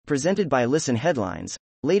Presented by Listen Headlines,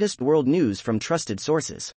 latest world news from trusted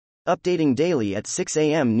sources. Updating daily at 6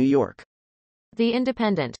 a.m. New York. The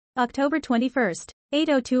Independent. October 21st,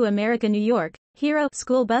 8:02 America, New York. Hero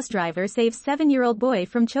school bus driver saves 7-year-old boy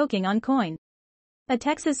from choking on coin. A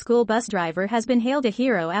Texas school bus driver has been hailed a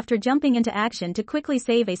hero after jumping into action to quickly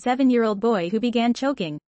save a 7-year-old boy who began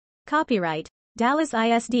choking. Copyright Dallas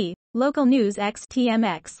ISD, Local News X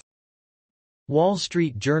TMX. Wall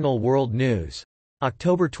Street Journal World News.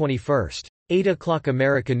 October 21st, 8 o'clock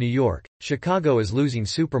America, New York. Chicago is losing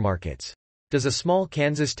supermarkets. Does a small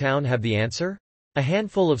Kansas town have the answer? A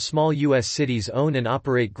handful of small U.S. cities own and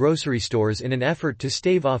operate grocery stores in an effort to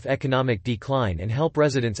stave off economic decline and help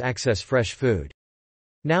residents access fresh food.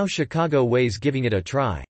 Now Chicago weighs giving it a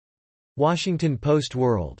try. Washington Post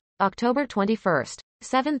World. October 21st,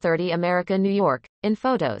 7:30 America, New York. In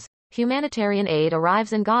photos, humanitarian aid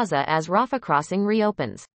arrives in Gaza as Rafah crossing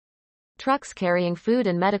reopens. Trucks carrying food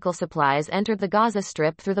and medical supplies entered the Gaza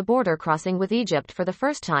Strip through the border crossing with Egypt for the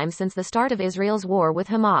first time since the start of Israel's war with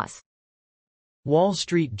Hamas. Wall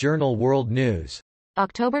Street Journal World News.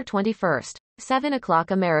 October 21st, 7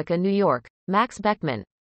 o'clock America, New York. Max Beckman.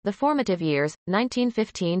 The Formative Years,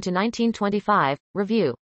 1915 to 1925,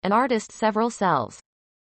 Review. An Artist's Several Selves.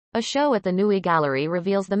 A show at the Neue Gallery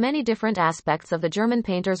reveals the many different aspects of the German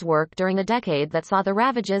painter's work during a decade that saw the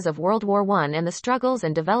ravages of World War I and the struggles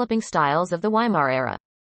and developing styles of the Weimar era.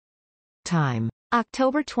 Time.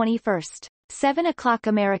 October 21st, 7 o'clock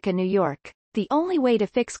America, New York. The only way to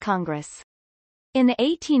fix Congress. In the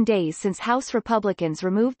 18 days since House Republicans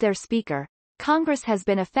removed their Speaker, Congress has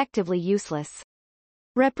been effectively useless.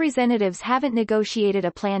 Representatives haven't negotiated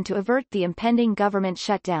a plan to avert the impending government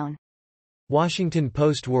shutdown. Washington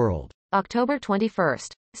Post World. October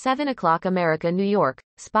 21st, 7 o'clock America, New York.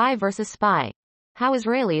 Spy versus Spy. How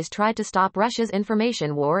Israelis tried to stop Russia's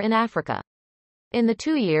information war in Africa. In the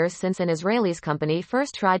 2 years since an Israeli company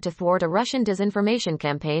first tried to thwart a Russian disinformation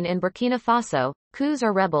campaign in Burkina Faso, coups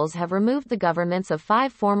or rebels have removed the governments of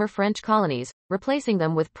 5 former French colonies, replacing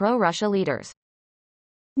them with pro-Russia leaders.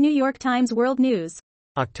 New York Times World News.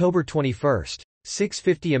 October 21st,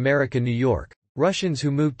 6:50 America, New York. Russians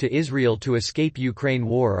who moved to Israel to escape Ukraine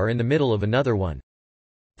war are in the middle of another one.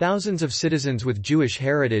 Thousands of citizens with Jewish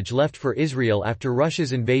heritage left for Israel after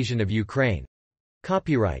Russia's invasion of Ukraine.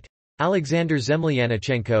 Copyright Alexander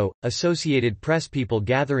Zemlyanichenko, Associated Press. People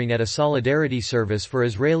gathering at a solidarity service for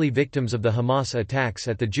Israeli victims of the Hamas attacks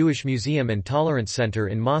at the Jewish Museum and Tolerance Center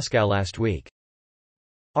in Moscow last week.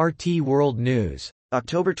 RT World News.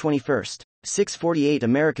 October 21st, 6:48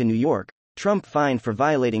 America, New York. Trump fined for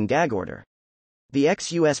violating gag order. The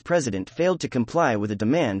ex-U.S. president failed to comply with a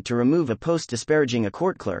demand to remove a post disparaging a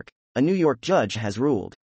court clerk, a New York judge has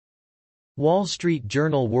ruled. Wall Street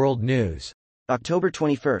Journal World News. October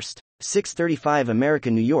 21st, 6:35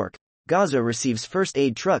 America, New York. Gaza receives first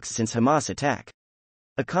aid trucks since Hamas attack.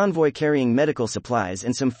 A convoy carrying medical supplies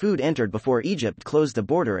and some food entered before Egypt closed the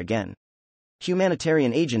border again.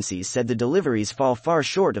 Humanitarian agencies said the deliveries fall far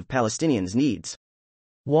short of Palestinians' needs.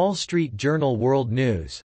 Wall Street Journal World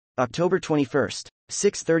News. October 21st,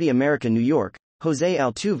 6:30 America, New York. Jose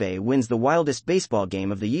Altuve wins the wildest baseball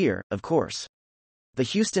game of the year, of course. The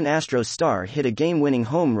Houston Astros star hit a game-winning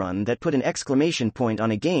home run that put an exclamation point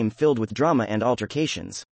on a game filled with drama and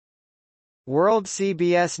altercations.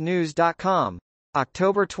 WorldCBSNews.com.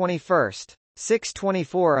 October 21st,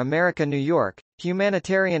 6:24 America, New York.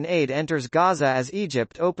 Humanitarian aid enters Gaza as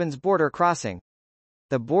Egypt opens border crossing.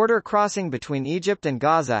 The border crossing between Egypt and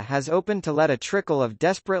Gaza has opened to let a trickle of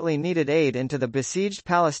desperately needed aid into the besieged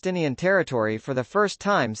Palestinian territory for the first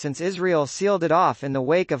time since Israel sealed it off in the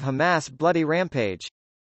wake of Hamas' bloody rampage.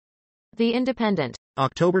 The Independent.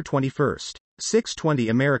 October 21st, 6:20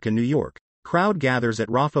 America, New York. Crowd gathers at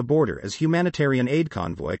Rafah border as humanitarian aid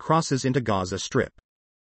convoy crosses into Gaza Strip.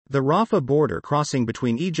 The Rafah border crossing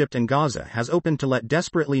between Egypt and Gaza has opened to let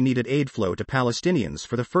desperately needed aid flow to Palestinians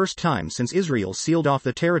for the first time since Israel sealed off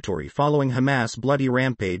the territory following Hamas' bloody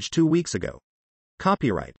rampage 2 weeks ago.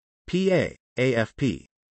 Copyright PA, AFP.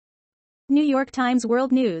 New York Times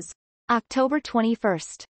World News. October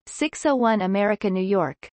 21st, 6:01 America, New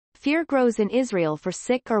York. Fear grows in Israel for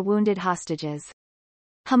sick or wounded hostages.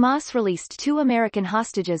 Hamas released 2 American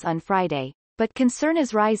hostages on Friday, but concern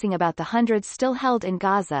is rising about the hundreds still held in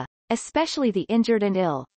Gaza, especially the injured and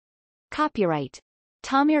ill. Copyright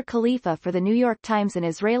Tamir Khalifa for the New York Times. An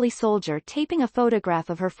Israeli soldier taping a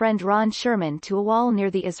photograph of her friend Ron Sherman to a wall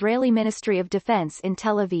near the Israeli Ministry of Defense in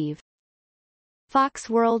Tel Aviv. Fox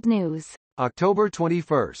World News. October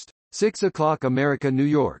 21st, 6 o'clock America, New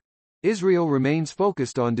York. Israel remains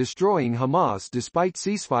focused on destroying Hamas despite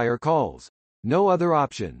ceasefire calls. No other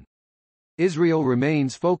option. Israel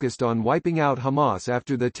remains focused on wiping out Hamas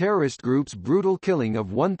after the terrorist group's brutal killing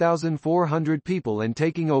of 1,400 people and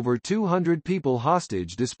taking over 200 people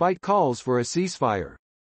hostage despite calls for a ceasefire.